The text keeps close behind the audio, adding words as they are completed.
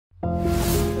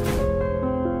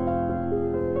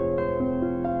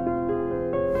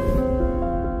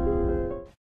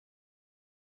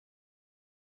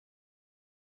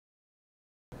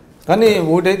కానీ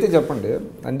ఒకటైతే చెప్పండి,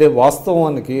 అంటే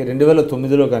వాస్తవానికి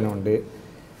 2009లో కానివ్వండి,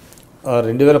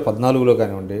 2014లో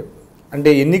కానివ్వండి, అంటే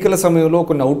ఎన్నికల సమయంలో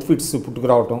కొన్ని అవుట్ఫిట్స్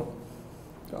పుట్టుకురావటం,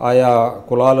 ఆయా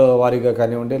కులాల వారీగా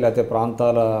కానివ్వండి, లేకపోతే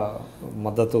ప్రాంతాల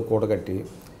మద్దతు కూడగట్టి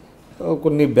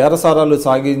కొన్ని బేరసారాలు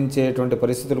సాగించేటువంటి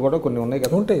పరిస్థితులు కూడా కొన్ని ఉన్నాయి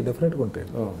కదా. ఉంటాయి, డెఫినెట్గా ఉంటాయి.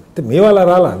 అంటే మేము అలా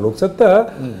రాలా. లోక్సత్తా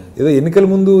ఏదో ఎన్నికల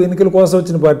ముందు ఎన్నికల కోసం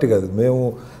వచ్చిన పార్టీ కాదు. మేము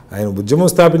ఆయన ఉద్యమం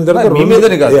స్థాపించిన తర్వాత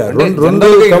రెండు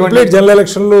కంప్లీట్ జనరల్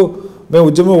ఎలక్షన్లు మేము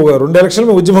ఉద్యమం, 2 ఎలక్షన్లు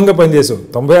మేము ఉద్యమంగా పనిచేసాం.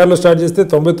 96లో స్టార్ట్ చేస్తే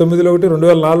 99లో ఒకటి,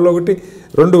 2004లో ఒకటి,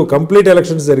 2 కంప్లీట్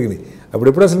ఎలక్షన్స్ జరిగినాయి. అప్పుడు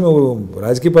ఎప్పుడు అసలు మేము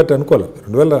రాజకీయ పార్టీ అనుకోవాలి.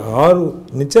 2006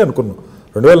 నుంచే అనుకున్నాం.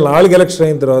 2004 ఎలక్షన్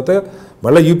అయిన తర్వాత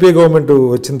మళ్ళీ యూపీఏ గవర్నమెంట్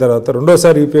వచ్చిన తర్వాత,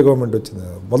 రెండోసారి యూపీఏ గవర్నమెంట్ వచ్చింది.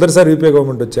 మొదటిసారి యూపీఏ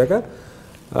గవర్నమెంట్ వచ్చాక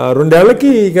 2 ఏళ్లకి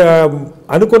ఇక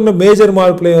అనుకున్న మేజర్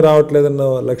మార్పులు ఏమి రావట్లేదన్న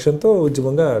లక్ష్యంతో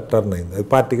ఉద్యమంగా టర్న్ అయింది. అది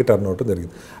పార్టీకి టర్న్ అవటం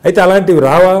జరిగింది. అయితే అలాంటివి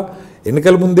రావా,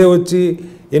 ఎన్నికల ముందే వచ్చి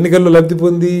ఎన్నికల్లో లబ్ధి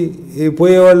పొంది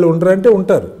పోయేవాళ్ళు ఉంటారంటే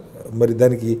ఉంటారు. మరి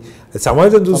దానికి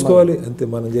సమాజం చూసుకోవాలి, అంతే,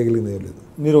 మనం చేయగలిగింది ఏం లేదు.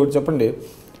 మీరు ఒకటి చెప్పండి,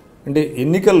 అంటే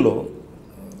ఎన్నికల్లో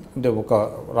అంటే ఒక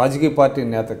రాజకీయ పార్టీ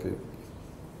నేతకి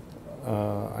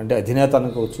అంటే అధినేత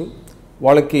అనుకోవచ్చు,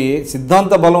 వాళ్ళకి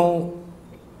సిద్ధాంత బలం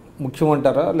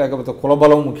ముఖ్యమంటారా లేకపోతే కుల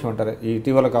బలం ముఖ్యమంటారా? ఈ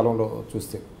ఇటీవల కాలంలో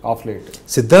చూస్తే ఆఫ్ లైట్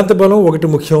సిద్ధాంత బలం ఒకటి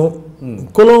ముఖ్యం,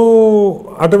 కులం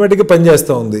ఆటోమేటిక్గా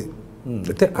పనిచేస్తూ ఉంది.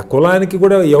 అంటే ఆ కులానికి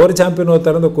కూడా ఎవరు ఛాంపియన్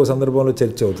అవుతారని ఒక్కో సందర్భంలో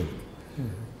చర్చ అవుతుంది.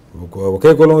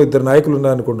 ఒకే కులం 2 నాయకులు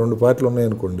ఉన్నాయనుకోండి, 2 పార్టీలు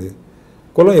ఉన్నాయనుకోండి,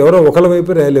 కులం ఎవరో ఒకళ్ళ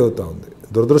వైపు ర్యాలీ అవుతూ ఉంది.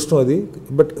 దురదృష్టం అది.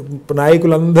 బట్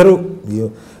నాయకులందరూ,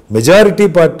 మెజారిటీ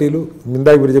పార్టీలు,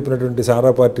 ఇందాక మీరు చెప్పినటువంటి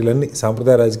సారా పార్టీలన్నీ,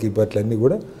 సాంప్రదాయ రాజకీయ పార్టీలన్నీ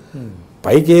కూడా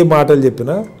పైకి ఏ మాటలు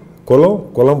చెప్పినా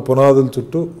కులం పునాదుల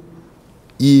చుట్టూ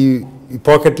ఈ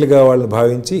పాకెట్లుగా వాళ్ళని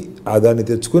భావించి దాన్ని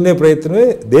తెచ్చుకునే ప్రయత్నమే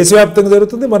దేశవ్యాప్తంగా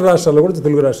జరుగుతుంది. మన రాష్ట్రాల్లో కూడా,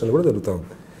 తెలుగు రాష్ట్రాల్లో కూడా జరుగుతూ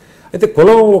ఉంది. అయితే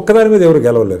కులం ఒక్కదాని మీద ఎవరు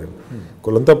గెలవలేరు.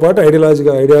 కులంతో పాటు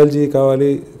ఐడియాలజీ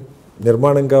కావాలి,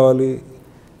 నిర్మాణం కావాలి,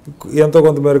 ఎంతో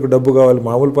కొంత మేరకు డబ్బు కావాలి.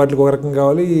 మామూలు పార్టీలకు ఒక రకం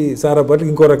కావాలి, సారా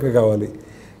పార్టీకి ఇంకో రకంగా కావాలి.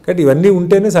 కాబట్టి ఇవన్నీ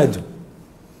ఉంటేనే సాధ్యం.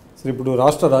 సరే, ఇప్పుడు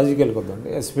రాష్ట్ర రాజకీయాలకు వద్దండి.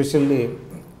 ఎస్పెషల్లీ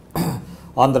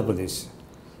ఆంధ్రప్రదేశ్.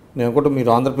 నేను అనుకుంటా మీరు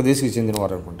ఆంధ్రప్రదేశ్కి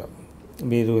చెందినవారు అనుకుంటా.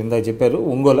 మీరు ఇందాక చెప్పారు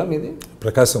ఒంగోలా మీది?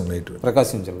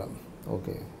 ప్రకాశం జిల్లా.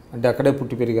 ఓకే, అంటే అక్కడే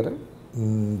పుట్టి పెరిగారా?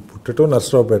 పుట్టడం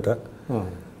నర్సరావుపేట,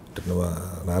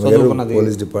 నాన్నగారు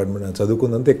పోలీస్ డిపార్ట్మెంట్,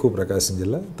 చదువుకుందంతా ఎక్కువ ప్రకాశం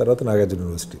జిల్లా, తర్వాత నాగార్జున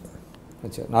యూనివర్సిటీ.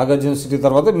 అచ్చా, నాగార్జున యూనివర్సిటీ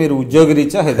తర్వాత మీరు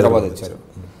ఉద్యోగరీత్యా హైదరాబాద్ వచ్చారు.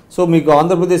 సో మీకు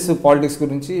ఆంధ్రప్రదేశ్ పాలిటిక్స్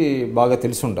గురించి బాగా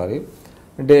తెలిసి ఉండాలి.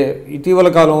 అంటే ఇటీవల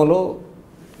కాలంలో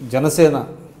జనసేన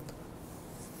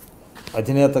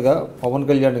అధినేతగా పవన్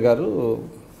కళ్యాణ్ గారు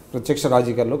ప్రత్యక్ష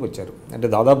రాజకీయాల్లోకి వచ్చారు. అంటే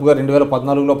దాదాపుగా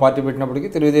 2014లో పార్టీ పెట్టినప్పటికీ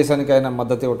తెలుగుదేశానికి ఆయన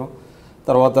మద్దతు ఇవ్వటం,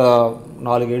 తర్వాత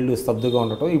 4 ఏళ్ళు స్తబ్దుగా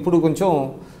ఉండటం, ఇప్పుడు కొంచెం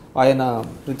ఆయన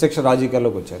ప్రత్యక్ష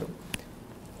రాజకీయాల్లోకి వచ్చారు.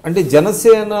 అంటే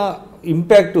జనసేన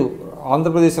ఇంపాక్టు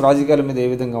ఆంధ్రప్రదేశ్ రాజకీయాల మీద ఏ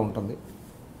విధంగా ఉంటుంది?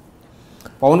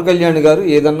 పవన్ కళ్యాణ్ గారు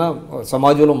ఏదన్నా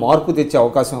సమాజంలో మార్పు తెచ్చే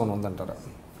అవకాశం ఏమైనా ఉందంటారా?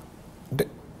 అంటే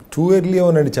టూ ఎర్లీ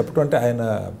అవునండి చెప్పడం. అంటే ఆయన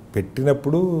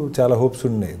పెట్టినప్పుడు చాలా హోప్స్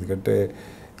ఉన్నాయి. ఎందుకంటే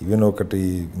ఈవెన్ ఒకటి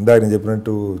ఇందాక నేను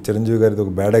చెప్పినట్టు చిరంజీవి గారిది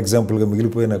ఒక బ్యాడ్ ఎగ్జాంపుల్గా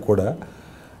మిగిలిపోయినా కూడా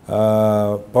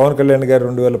పవన్ కళ్యాణ్ గారు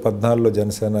 2014లో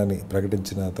జనసేనని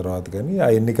ప్రకటించిన తర్వాత కానీ ఆ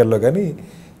ఎన్నికల్లో కానీ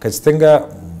ఖచ్చితంగా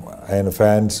ఆయన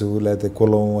ఫ్యాన్స్ లేకపోతే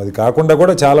కులం అది కాకుండా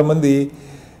కూడా చాలామంది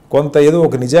కొంత ఏదో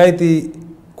ఒక నిజాయితీ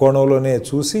కోణంలోనే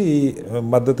చూసి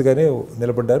మద్దతుగానే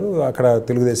నిలబడ్డారు. అక్కడ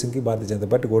తెలుగుదేశంకి భారతీయ జనతా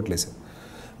పార్టీ ఓట్లేశారు.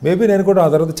 మేబీ నేను కూడా ఆ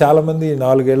తర్వాత చాలామంది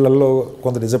 4 ఏళ్లలో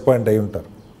కొంత డిసప్పాయింట్ అయి ఉంటారు.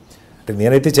 అంటే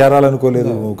నేనైతే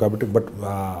చేరాలనుకోలేదు కాబట్టి, బట్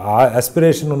ఆ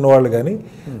ఆస్పిరేషన్ ఉన్నవాళ్ళు కానీ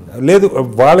లేదు,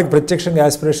 వాళ్ళకి ప్రత్యక్షంగా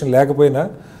ఆస్పిరేషన్ లేకపోయినా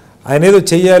ఆయన ఏదో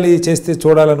చెయ్యాలి, చేస్తే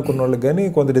చూడాలనుకున్న వాళ్ళకి కానీ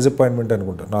కొంత డిసప్పాయింట్మెంట్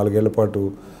అనుకుంటారు. 4 ఏళ్ల పాటు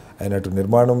ఆయన అటు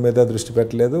నిర్మాణం మీద దృష్టి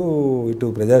పెట్టలేదు, ఇటు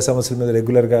ప్రజా సమస్యల మీద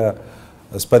రెగ్యులర్గా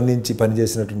స్పందించి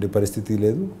పనిచేసినటువంటి పరిస్థితి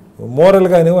లేదు.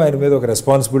 మోరల్గానే ఆయన మీద ఒక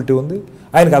రెస్పాన్సిబిలిటీ ఉంది,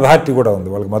 ఆయనకు అథారిటీ కూడా ఉంది,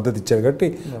 వాళ్ళకి మద్దతు ఇచ్చారు కాబట్టి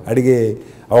అడిగే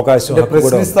అవకాశం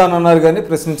ప్రశ్నిస్తానన్నారు కానీ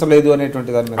ప్రశ్నించలేదు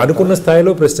అనేటువంటి దాన్ని అనుకున్న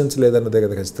స్థాయిలో ప్రశ్నించలేదన్నదే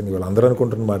కదా ఖచ్చితంగా వాళ్ళు అందరూ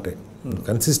అనుకుంటున్న మాటే.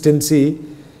 కన్సిస్టెన్సీ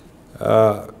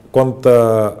కొంత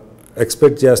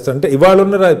ఎక్స్పెక్ట్ చేస్తా. అంటే ఇవాళ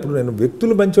ఉన్న ఇప్పుడు నేను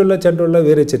వ్యక్తులు మంచోళ్ళ చెడ్డోళ్ళ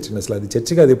వేరే చర్చ, అసలు అది చర్చ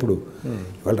కాదు. ఇప్పుడు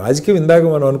ఇవాళ రాజకీయం ఇందాక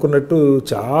మనం అనుకున్నట్టు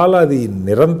చాలా అది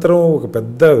నిరంతరం ఒక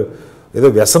పెద్ద ఏదో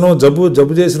వ్యసనం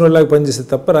జబ్బు చేసిన వాళ్ళకి పనిచేస్తే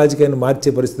తప్ప రాజకీయాన్ని మార్చే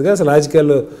పరిస్థితిగా, అసలు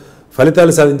రాజకీయాల్లో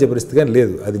ఫలితాలు సాధించే పరిస్థితి కానీ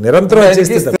లేదు. అది నిరంతరం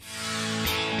చేస్తే